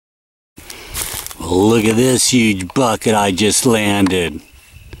Look at this huge bucket I just landed.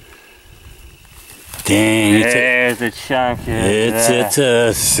 Dang, there's a chunk. It's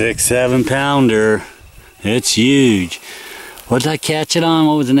a 6-7 pounder. It's huge. What did I catch it on?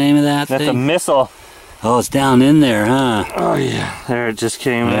 What was the name of that thing? That's a missile. Oh, it's down in there, huh? Oh yeah, there it just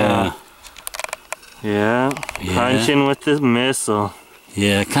came out. Yeah, punching with the missile.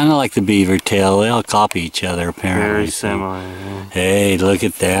 Yeah, kind of like the beaver tail. They all copy each other apparently. Very similar. Yeah. Hey, look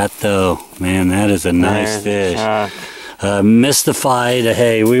at that though. Man, that is a nice fish. Mystified.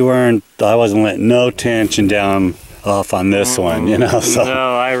 Hey, I wasn't letting no tension down off on this one, you know. So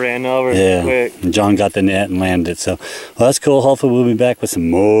no, I ran over quick. And John got the net and landed. So, well, that's cool. Hopefully we'll be back with some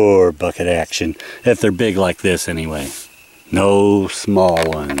more bucket action. If they're big like this anyway. No small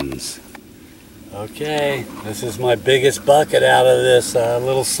ones. Okay, this is my biggest bucket out of this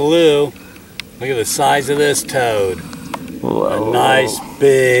little slough. Look at the size of this toad. Whoa. A nice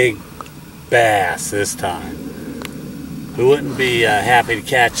big bass this time. Who wouldn't be happy to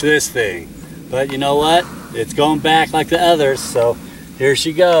catch this thing? But you know what? It's going back like the others, so here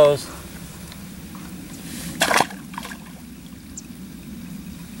she goes.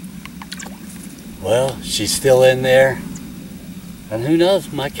 Well, she's still in there. And who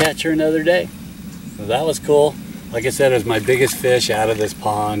knows, might catch her another day. So that was cool. Like I said, it was my biggest fish out of this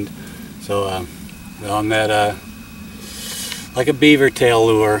pond. So on that, like a beaver tail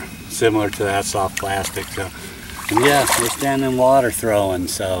lure, similar to that, soft plastic. So, and yeah, we're standing in water throwing,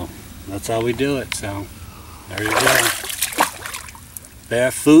 so that's how we do it. So there you go.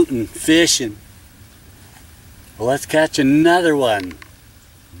 Barefooting, fishing. Well, let's catch another one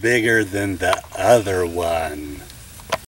bigger than the other one.